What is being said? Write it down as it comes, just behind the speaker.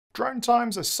Drone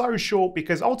times are so short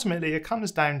because ultimately it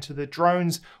comes down to the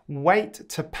drone's weight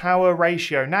to power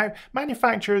ratio. Now,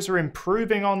 manufacturers are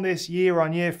improving on this year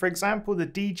on year. For example, the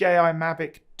DJI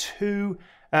Mavic 2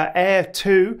 Air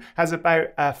 2 has about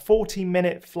a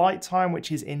 40-minute flight time,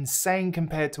 which is insane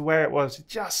compared to where it was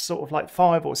just sort of like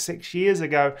 5 or 6 years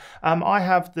ago. I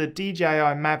have the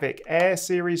DJI Mavic Air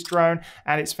series drone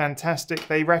and it's fantastic.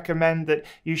 They recommend that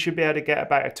you should be able to get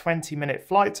about a 20-minute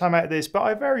flight time out of this, but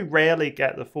I very rarely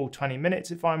get the full 20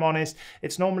 minutes if I'm honest.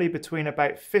 It's normally between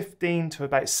about 15 to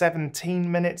about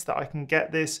 17 minutes that I can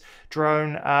get this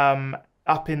drone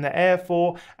up in the air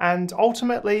for, and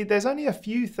ultimately there's only a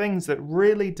few things that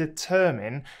really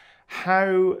determine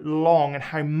how long and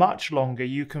how much longer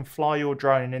you can fly your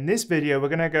drone. And in this video, we're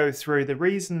going to go through the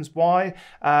reasons why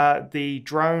the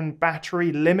drone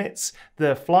battery limits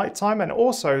the flight time and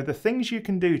also the things you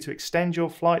can do to extend your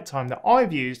flight time that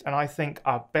I've used and I think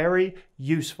are very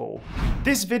useful.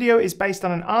 This video is based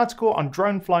on an article on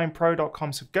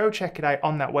droneflyingpro.com, so go check it out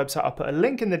on that website. I'll put a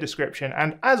link in the description,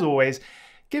 and as always,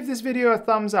 give this video a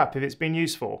thumbs up if it's been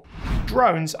useful.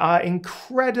 Drones are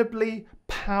incredibly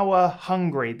power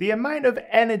hungry. The amount of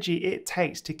energy it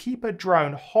takes to keep a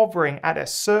drone hovering at a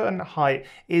certain height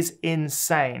is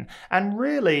insane. And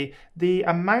really, the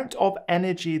amount of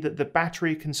energy that the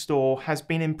battery can store has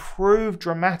been improved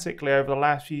dramatically over the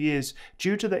last few years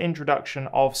due to the introduction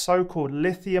of so-called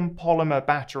lithium polymer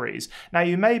batteries. Now,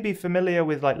 you may be familiar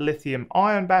with like lithium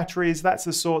ion batteries. That's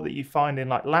the sort that you find in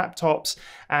like laptops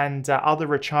and other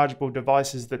rechargeable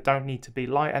devices that don't need to be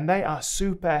light, and they are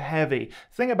super heavy.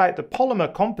 The thing about the polymer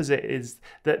composite is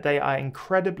that they are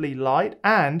incredibly light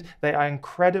and they are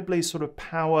incredibly sort of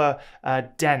power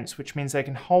dense, which means they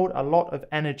can hold a lot of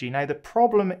energy. Now, the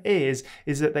problem is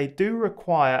that they do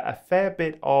require a fair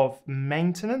bit of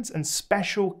maintenance and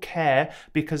special care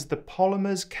because the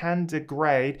polymers can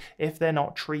degrade if they're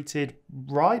not treated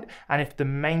right and if the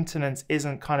maintenance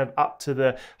isn't kind of up to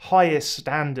the highest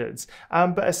standards.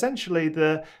 But essentially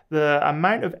the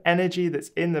amount of energy that's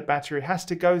in the battery has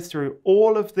to go through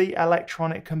all of the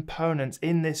electronic components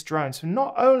in this drone. So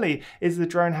not only is the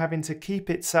drone having to keep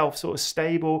itself sort of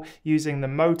stable using the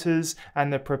motors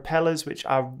and the propellers, which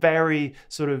are very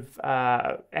sort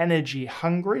of energy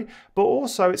hungry, but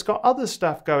also it's got other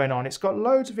stuff going on. It's got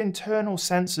loads of internal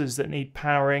sensors that need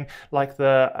powering, like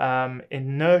the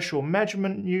inertial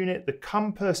measurement unit, the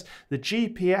compass, the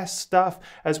GPS stuff,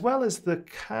 as well as the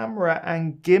camera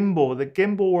and gimbal. The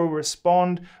gimbal will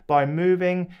respond by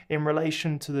moving in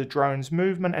relation to the drone's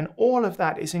movement, and all of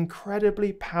that is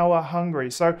incredibly power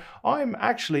hungry. So I'm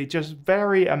actually just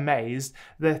very amazed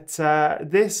that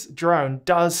this drone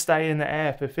does stay in the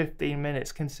air for 15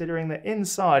 minutes, considering that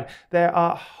inside there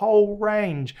are a whole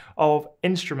range of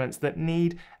instruments that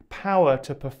need power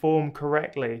to perform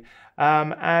correctly.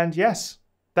 And yes,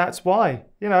 that's why,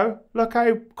 you know, look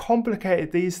how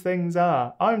complicated these things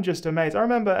are. I'm just amazed. I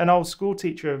remember an old school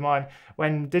teacher of mine,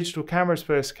 when digital cameras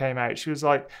first came out, she was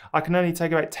like, I can only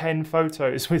take about 10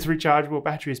 photos with rechargeable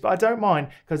batteries, but I don't mind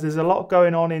because there's a lot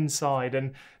going on inside.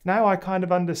 And now I kind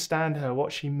of understand her,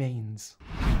 what she means.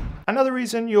 Another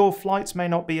reason your flights may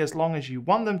not be as long as you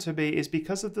want them to be is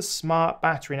because of the smart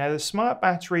battery. Now, the smart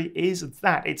battery is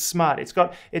that. It's smart. It's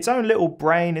got its own little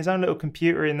brain, its own little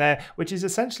computer in there, which is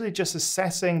essentially just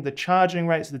assessing the charging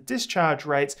rates, the discharge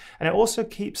rates, and it also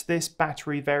keeps this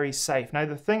battery very safe. Now,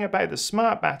 the thing about the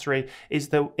smart battery is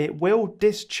that it will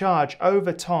discharge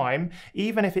over time,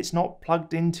 even if it's not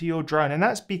plugged into your drone. And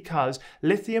that's because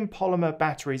lithium polymer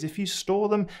batteries, if you store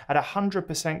them at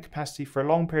 100% capacity for a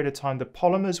long period of time, the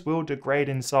polymers will degrade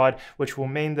inside, which will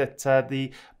mean that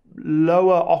the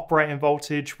lower operating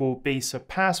voltage will be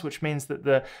surpassed, which means that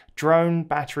the drone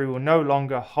battery will no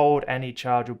longer hold any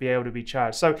charge, will be able to be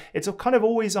charged. So it's kind of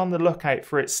always on the lookout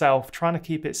for itself, trying to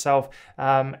keep itself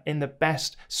in the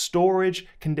best storage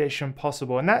condition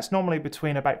possible. And that's normally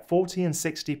between about 40 and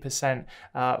 60%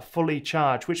 fully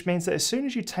charged, which means that as soon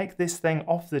as you take this thing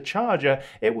off the charger,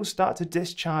 it will start to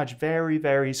discharge very,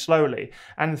 very slowly.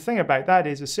 And the thing about that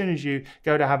is, as soon as you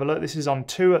go to have a look, this is on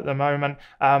 2 at the moment,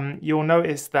 you'll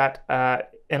notice that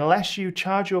unless you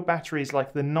charge your batteries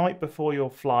like the night before your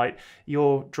flight,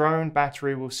 your drone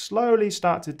battery will slowly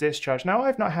start to discharge. Now,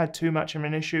 I've not had too much of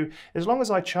an issue. As long as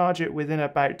I charge it within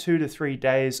about 2 to 3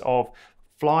 days of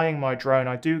flying my drone,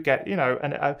 I do get, you know,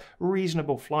 a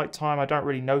reasonable flight time. I don't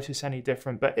really notice any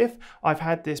different. But if I've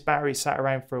had this battery sat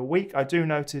around for a week, I do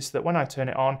notice that when I turn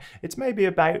it on, it's maybe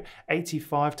about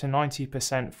 85 to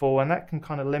 90% full, and that can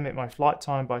kind of limit my flight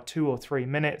time by 2 or 3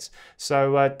 minutes.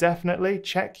 So definitely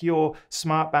check your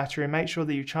smart battery. Make sure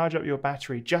that you charge up your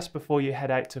battery just before you head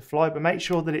out to fly, but make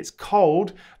sure that it's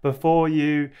cold before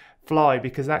you fly,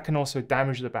 because that can also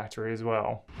damage the battery as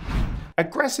well.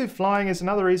 Aggressive flying is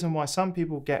another reason why some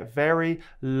people get very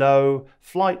low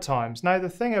flight times. Now, the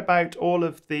thing about all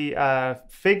of the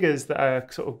figures that are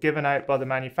sort of given out by the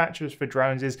manufacturers for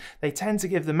drones is they tend to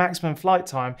give the maximum flight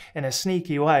time in a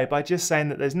sneaky way by just saying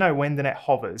that there's no wind and it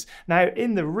hovers. Now,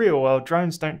 in the real world,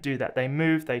 drones don't do that. They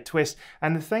move, they twist,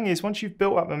 and the thing is, once you've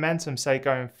built up momentum, say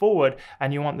going forward,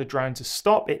 and you want the drone to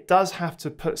stop, it does have to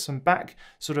put some back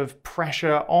sort of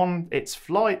pressure on its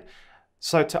flight,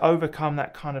 so to overcome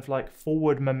that kind of like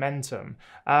forward momentum,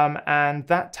 and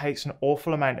that takes an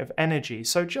awful amount of energy.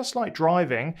 So just like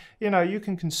driving, you know, you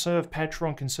can conserve petrol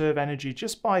and conserve energy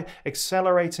just by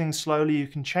accelerating slowly. You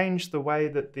can change the way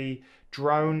that the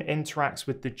drone interacts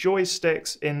with the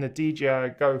joysticks in the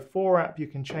DJI Go 4 app. You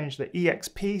can change the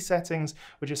EXP settings,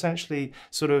 which essentially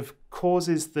sort of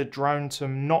causes the drone to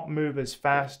not move as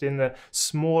fast in the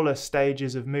smaller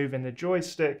stages of moving the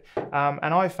joystick.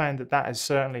 And I found that that has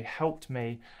certainly helped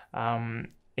me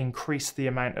increase the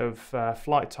amount of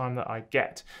flight time that I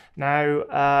get.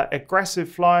 Now,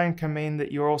 aggressive flying can mean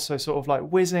that you're also sort of like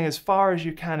whizzing as far as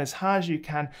you can, as high as you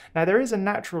can. Now, there is a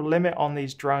natural limit on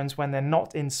these drones when they're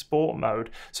not in sport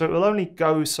mode, so it will only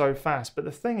go so fast. But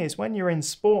the thing is, when you're in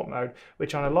sport mode,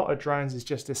 which on a lot of drones is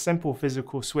just a simple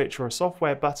physical switch or a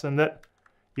software button that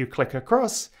you click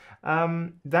across,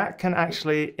 that can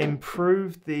actually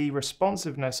improve the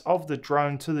responsiveness of the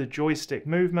drone to the joystick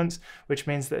movements, which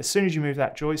means that as soon as you move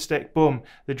that joystick, boom,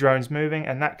 the drone's moving,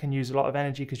 and that can use a lot of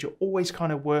energy because you're always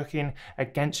kind of working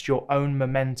against your own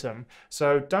momentum.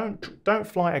 So don't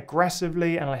fly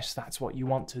aggressively unless that's what you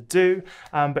want to do.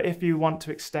 But if you want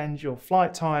to extend your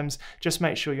flight times, just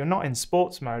make sure you're not in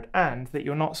sports mode and that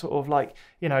you're not sort of like,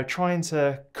 you know, trying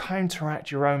to counteract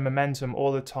your own momentum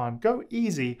all the time. Go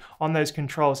easy on those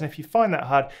controls, and if you find that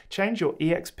hard, change your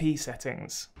EXP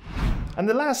settings. And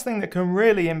the last thing that can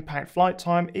really impact flight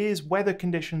time is weather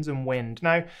conditions and wind.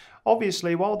 Now,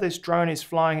 obviously, while this drone is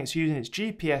flying, it's using its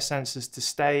GPS sensors to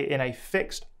stay in a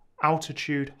fixed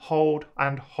altitude, hold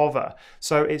and hover.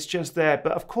 So it's just there.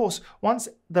 But of course, once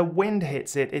the wind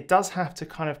hits it, it does have to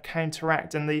kind of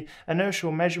counteract. And the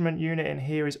inertial measurement unit in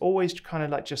here is always kind of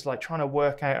like just like trying to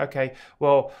work out, okay,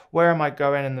 well, where am I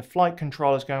going? And the flight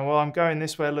controller is going, well, I'm going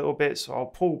this way a little bit, so I'll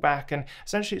pull back. And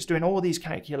essentially it's doing all these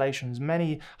calculations,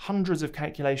 many hundreds of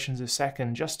calculations a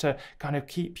second, just to kind of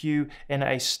keep you in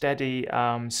a steady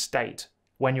state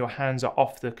when your hands are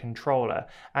off the controller.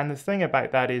 And the thing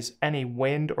about that is any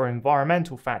wind or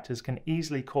environmental factors can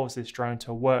easily cause this drone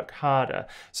to work harder.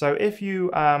 So if you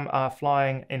are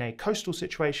flying in a coastal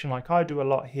situation like I do a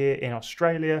lot here in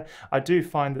Australia, I do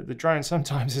find that the drone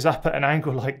sometimes is up at an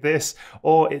angle like this,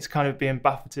 or it's kind of being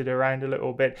buffeted around a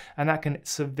little bit, and that can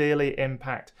severely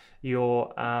impact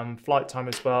your flight time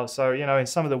as well. So, you know, in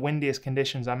some of the windiest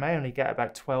conditions, I may only get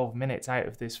about 12 minutes out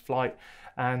of this flight.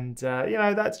 And, you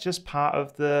know, that's just part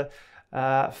of the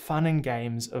fun and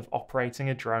games of operating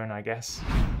a drone, I guess.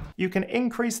 You can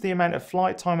increase the amount of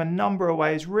flight time a number of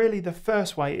ways. Really, the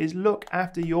first way is look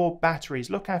after your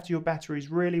batteries. Look after your batteries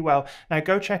really well. Now,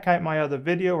 go check out my other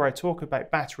video where I talk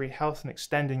about battery health and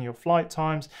extending your flight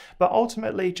times. But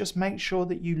ultimately, just make sure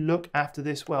that you look after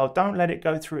this well. Don't let it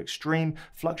go through extreme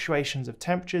fluctuations of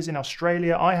temperatures. In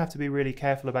Australia, I have to be really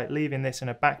careful about leaving this in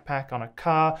a backpack on a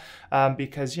car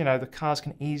because, you know, the cars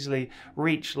can easily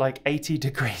reach like 80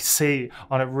 degrees C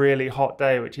on a really hot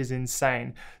day, which is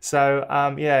insane. So,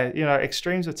 yeah, you know,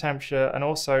 extremes of temperature and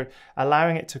also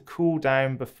allowing it to cool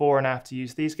down before and after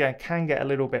use. These can get a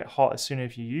little bit hot as soon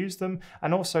as you use them,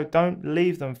 and also don't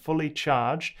leave them fully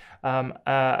charged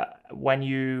when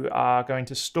you are going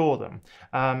to store them.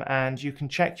 And you can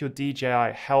check your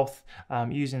DJI health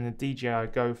using the DJI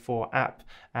Go 4 app,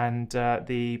 and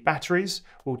the batteries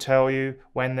will tell you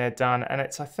when they're done, and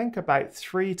it's I think about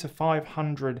 300 to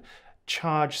 500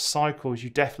 charge cycles. You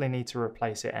definitely need to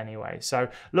replace it anyway. So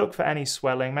look for any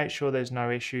swelling, make sure there's no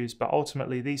issues, but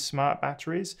ultimately these smart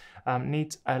batteries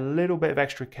need a little bit of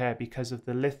extra care because of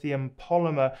the lithium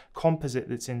polymer composite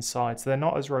that's inside. So they're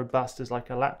not as robust as like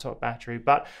a laptop battery,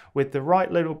 but with the right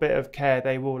little bit of care,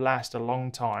 they will last a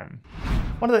long time.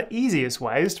 One of the easiest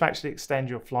ways to actually extend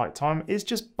your flight time is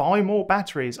just buy more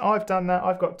batteries. I've done that.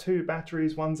 I've got 2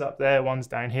 batteries, one's up there, one's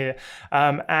down here.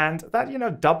 And that, you know,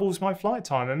 doubles my flight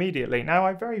time immediately. Now,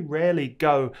 I very rarely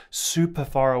go super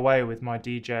far away with my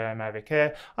DJI Mavic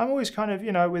Air. I'm always kind of,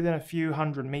 you know, within a few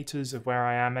hundred meters of where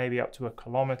I am, maybe up to a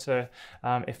kilometer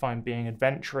if I'm being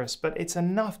adventurous. But it's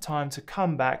enough time to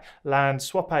come back, land,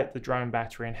 swap out the drone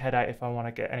battery and head out if I want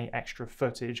to get any extra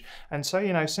footage. And so,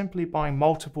 you know, simply buying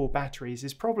multiple batteries is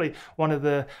is probably one of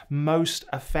the most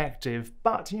effective,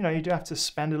 but you know, you do have to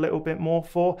spend a little bit more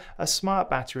for a smart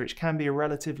battery, which can be a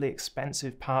relatively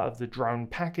expensive part of the drone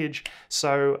package.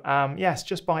 So yes,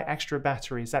 just buy extra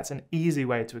batteries. That's an easy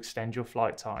way to extend your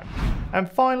flight time. And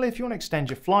finally, if you want to extend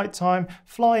your flight time,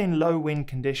 fly in low wind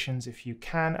conditions if you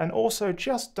can, and also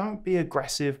just don't be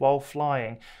aggressive while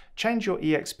flying. Change your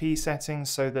EXP settings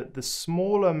so that the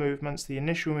smaller movements, the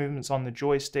initial movements on the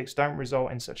joysticks, don't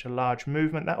result in such a large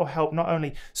movement. That will help not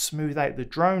only smooth out the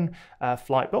drone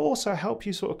flight, but also help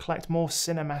you sort of collect more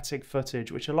cinematic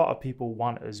footage, which a lot of people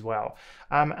want as well.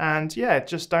 And yeah,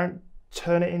 just don't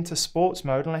turn it into sports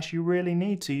mode unless you really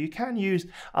need to. You can use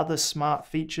other smart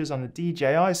features on the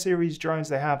DJI series drones.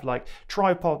 They have like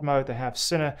tripod mode, they have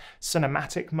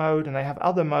cinematic mode, and they have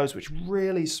other modes which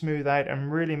really smooth out and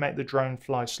really make the drone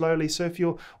fly slowly. So if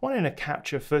you're wanting to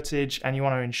capture footage and you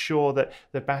want to ensure that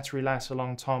the battery lasts a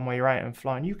long time while you're out and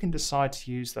flying, you can decide to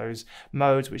use those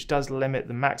modes, which does limit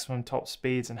the maximum top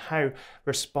speeds and how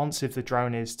responsive the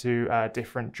drone is to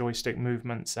different joystick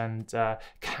movements and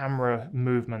camera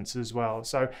movements as well.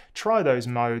 So try those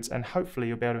modes and hopefully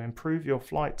you'll be able to improve your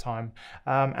flight time.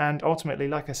 And ultimately,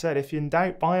 like I said, if you're in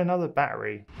doubt, buy another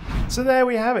battery. So there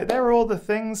we have it. There are all the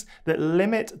things that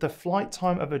limit the flight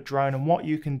time of a drone and what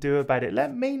you can do about it.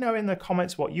 Let me know in the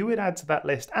comments what you would add to that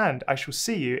list, and I shall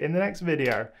see you in the next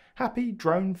video. Happy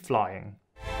drone flying.